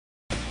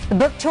The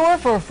book tour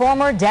for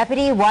former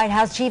Deputy White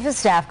House Chief of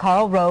Staff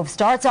Karl Rove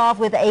starts off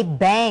with a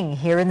bang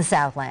here in the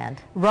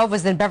Southland. Rove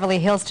was in Beverly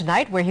Hills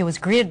tonight, where he was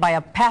greeted by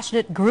a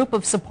passionate group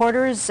of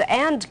supporters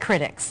and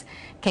critics.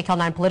 KCAL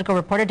 9 political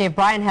reporter Dave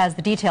Bryan has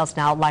the details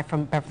now, live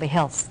from Beverly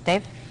Hills.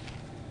 Dave?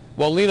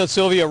 Well, Lena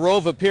Sylvia,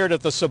 Rove appeared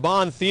at the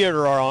Saban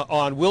Theater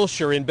on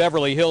Wilshire in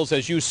Beverly Hills,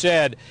 as you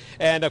said,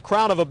 and a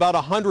crowd of about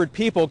 100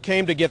 people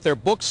came to get their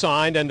book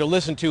signed and to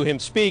listen to him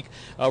speak.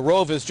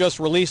 Rove has just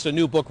released a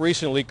new book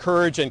recently,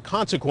 Courage and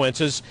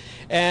Consequences,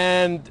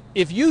 and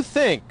if you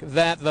think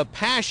that the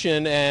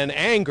passion and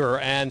anger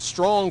and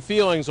strong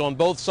feelings on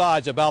both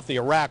sides about the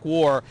Iraq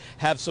War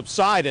have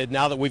subsided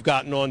now that we've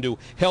gotten on to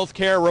health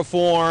care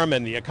reform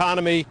and the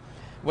economy,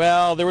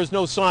 well, there was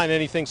no sign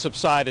anything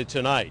subsided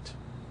tonight.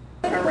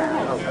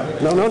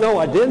 No,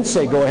 I didn't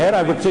say go ahead.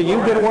 I would say you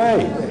get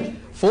away.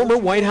 Former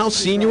White House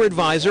senior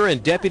advisor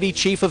and Deputy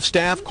Chief of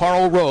Staff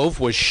Karl Rove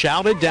was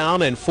shouted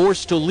down and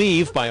forced to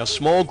leave by a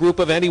small group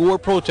of anti-war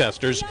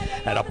protesters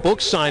at a book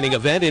signing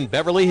event in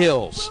Beverly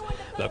Hills.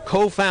 The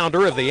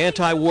co-founder of the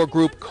anti-war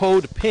group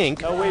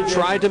CodePink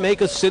tried to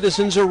make a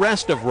citizen's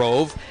arrest of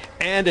Rove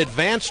and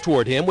advanced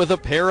toward him with a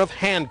pair of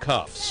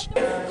handcuffs.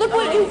 Look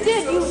what you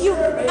did. You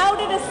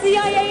outed a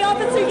CIA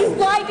officer. You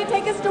lied to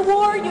take us to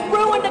war. You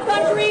ruined the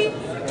country.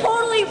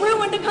 Totally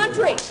ruined the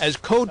country. As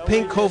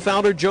CodePink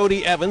co-founder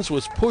Jodie Evans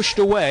was pushed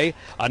away,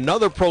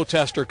 another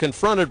protester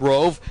confronted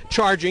Rove,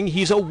 charging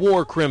he's a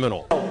war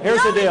criminal.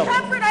 Here's the deal. The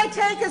comfort I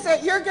take is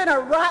that you're going to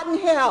rot in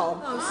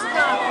hell. Oh,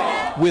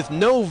 stop it. With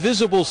no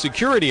visible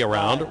security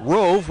around,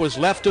 Rove was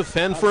left to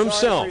fend for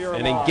himself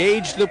and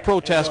engaged the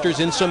protesters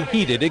in some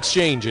heated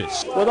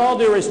exchanges. With all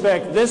due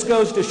respect, this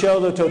goes to show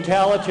the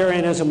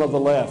totalitarianism of the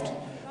left.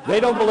 They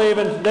don't believe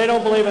in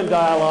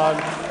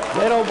dialogue.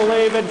 They don't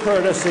believe in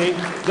courtesy.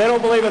 They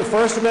don't believe in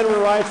First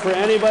Amendment rights for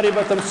anybody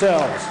but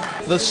themselves.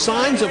 The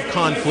signs of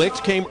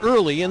conflict came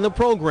early in the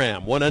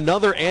program when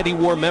another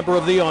anti-war member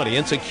of the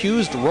audience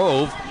accused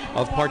Rove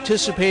of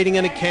participating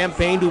in a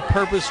campaign to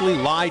purposely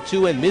lie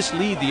to and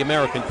mislead the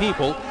American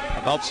people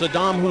about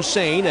Saddam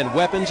Hussein and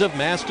weapons of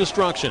mass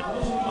destruction.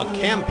 A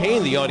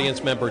campaign, the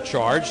audience member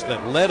charged,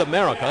 that led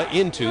America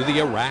into the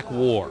Iraq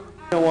War.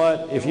 You know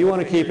what? If you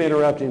want to keep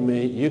interrupting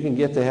me, you can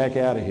get the heck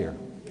out of here.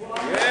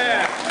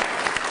 Yeah.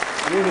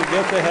 You can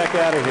get the heck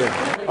out of here.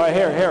 All right,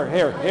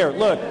 here.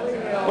 Look.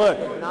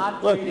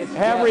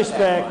 Have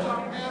respect.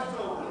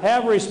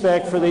 Have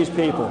respect for these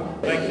people.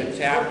 I'd like to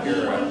tap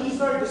your...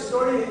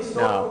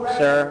 No,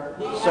 sir.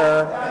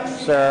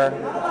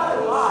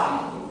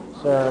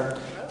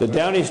 The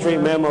Downing Street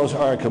memos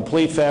are a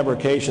complete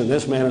fabrication.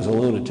 This man is a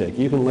lunatic.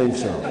 You can leave,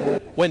 sir.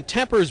 When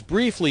tempers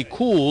briefly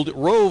cooled,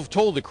 Rove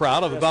told the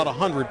crowd of about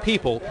 100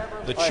 people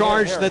the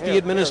charge that the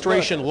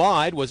administration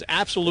lied was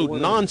absolute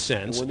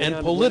nonsense and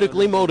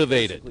politically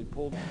motivated.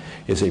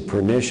 It's a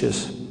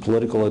pernicious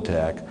political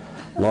attack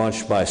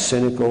launched by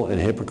cynical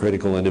and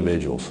hypocritical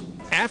individuals.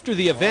 After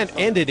the event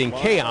ended in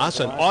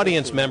chaos and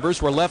audience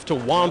members were left to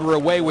wander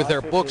away with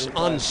their books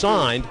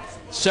unsigned,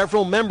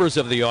 several members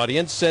of the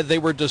audience said they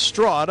were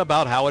distraught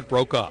about how it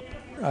broke up.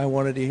 I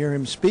wanted to hear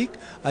him speak.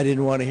 I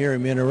didn't want to hear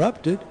him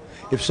interrupted.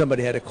 If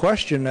somebody had a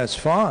question, that's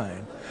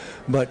fine.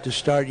 But to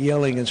start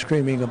yelling and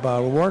screaming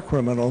about war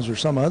criminals or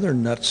some other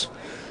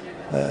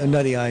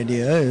nutty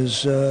idea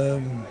is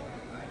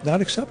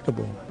not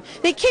acceptable.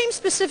 They came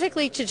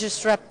specifically to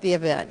disrupt the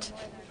event,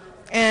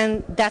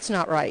 and that's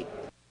not right.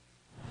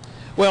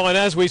 Well, and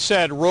as we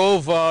said,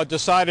 Rove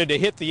decided to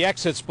hit the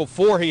exits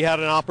before he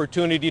had an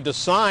opportunity to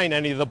sign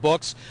any of the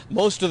books.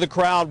 Most of the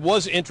crowd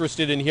was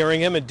interested in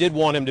hearing him and did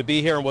want him to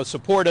be here and was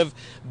supportive,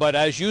 but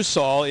as you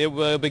saw,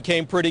 it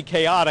became pretty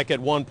chaotic at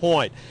one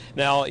point.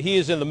 Now, he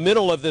is in the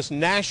middle of this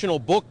national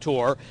book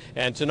tour,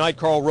 and tonight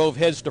Karl Rove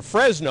heads to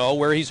Fresno,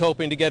 where he's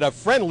hoping to get a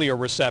friendlier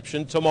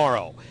reception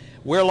tomorrow.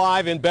 We're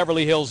live in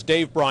Beverly Hills.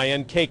 Dave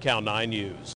Bryan, KCAL 9 News.